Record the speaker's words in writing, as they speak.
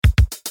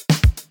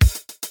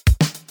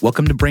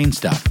Welcome to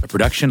Brainstuff, a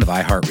production of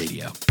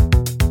iHeartRadio.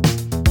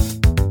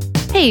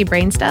 Hey,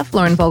 Brainstuff,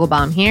 Lauren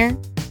Vogelbaum here.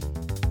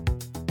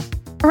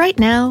 Right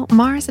now,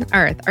 Mars and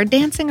Earth are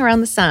dancing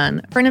around the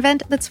sun for an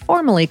event that's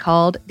formally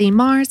called the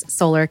Mars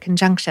Solar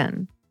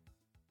Conjunction.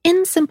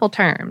 In simple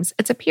terms,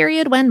 it's a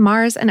period when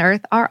Mars and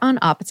Earth are on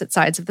opposite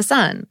sides of the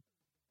sun.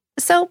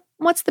 So,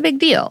 what's the big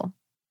deal?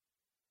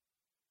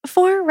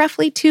 For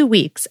roughly 2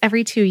 weeks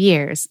every 2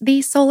 years,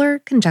 the solar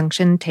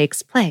conjunction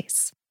takes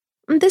place.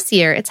 This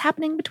year, it's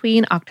happening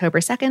between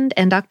October 2nd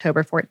and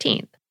October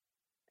 14th.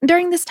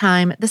 During this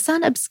time, the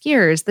sun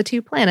obscures the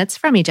two planets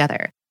from each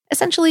other,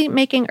 essentially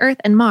making Earth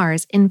and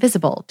Mars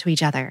invisible to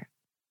each other.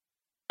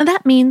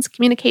 That means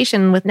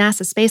communication with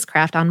NASA's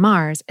spacecraft on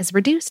Mars is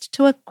reduced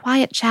to a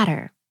quiet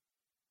chatter.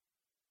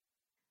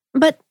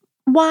 But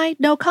why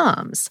no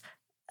comms?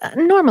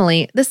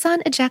 Normally, the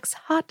sun ejects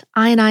hot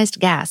ionized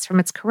gas from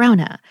its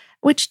corona,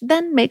 which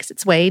then makes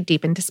its way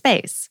deep into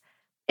space.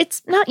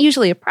 It's not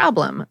usually a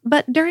problem,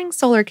 but during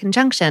solar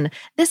conjunction,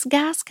 this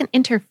gas can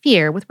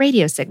interfere with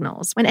radio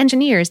signals when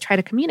engineers try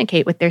to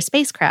communicate with their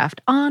spacecraft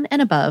on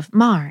and above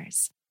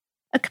Mars.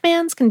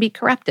 Commands can be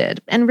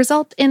corrupted and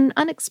result in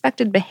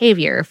unexpected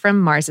behavior from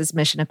Mars's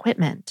mission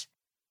equipment.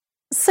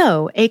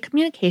 So, a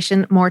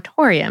communication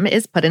moratorium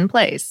is put in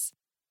place.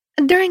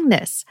 During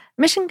this,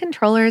 mission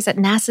controllers at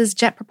NASA's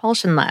Jet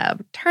Propulsion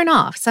Lab turn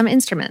off some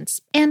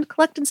instruments and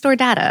collect and store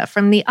data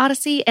from the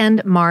Odyssey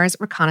and Mars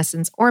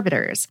Reconnaissance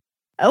Orbiters,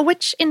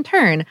 which in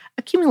turn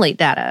accumulate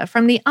data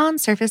from the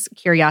on-surface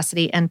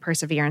Curiosity and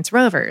Perseverance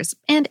rovers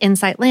and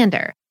InSight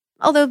lander,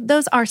 although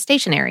those are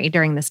stationary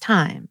during this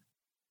time.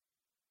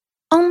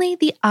 Only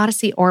the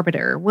Odyssey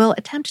orbiter will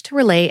attempt to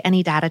relay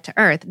any data to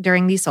Earth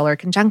during the solar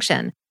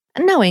conjunction,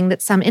 knowing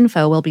that some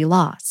info will be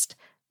lost.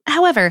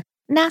 However,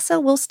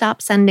 NASA will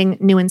stop sending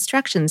new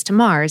instructions to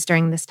Mars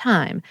during this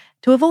time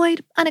to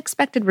avoid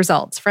unexpected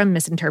results from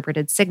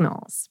misinterpreted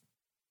signals.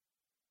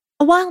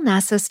 While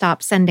NASA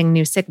stops sending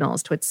new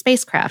signals to its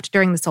spacecraft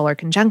during the solar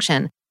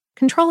conjunction,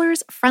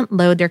 controllers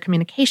front-load their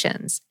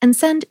communications and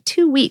send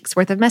 2 weeks'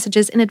 worth of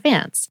messages in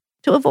advance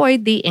to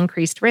avoid the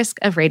increased risk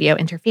of radio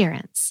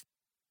interference.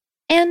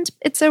 And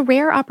it's a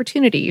rare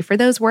opportunity for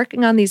those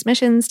working on these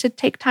missions to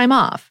take time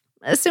off,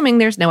 assuming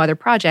there's no other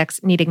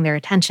projects needing their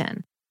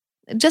attention.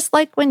 Just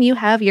like when you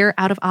have your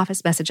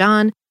out-of-office message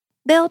on,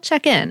 they'll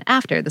check in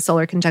after the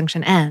solar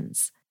conjunction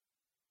ends.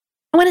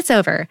 When it's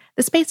over,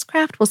 the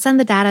spacecraft will send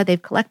the data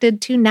they've collected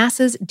to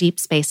NASA's Deep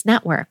Space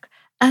Network,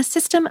 a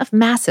system of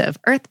massive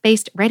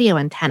Earth-based radio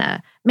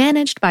antenna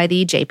managed by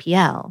the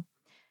JPL.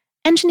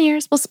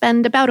 Engineers will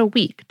spend about a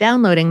week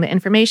downloading the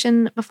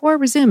information before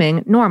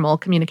resuming normal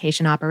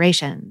communication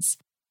operations.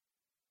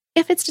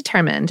 If it's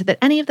determined that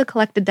any of the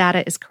collected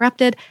data is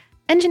corrupted,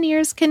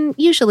 engineers can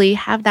usually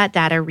have that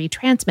data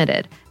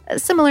retransmitted,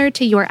 similar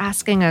to your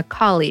asking a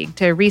colleague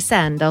to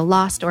resend a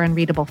lost or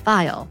unreadable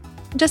file,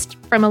 just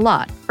from a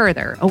lot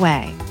further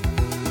away.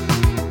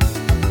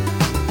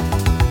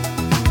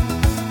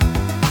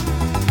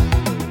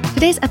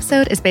 Today's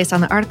episode is based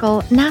on the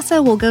article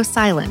NASA Will Go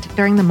Silent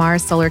During the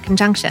Mars Solar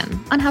Conjunction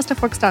on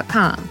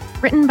HowStuffWorks.com,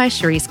 written by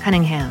Cherise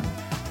Cunningham.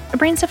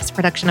 Brainstuff is a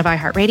production of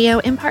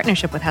iHeartRadio in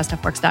partnership with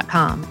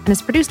HowStuffWorks.com and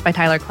is produced by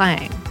Tyler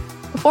Klang.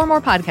 For more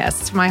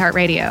podcasts from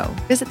iHeartRadio,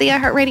 visit the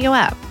iHeartRadio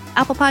app,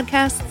 Apple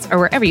Podcasts, or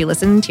wherever you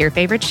listen to your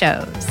favorite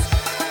shows.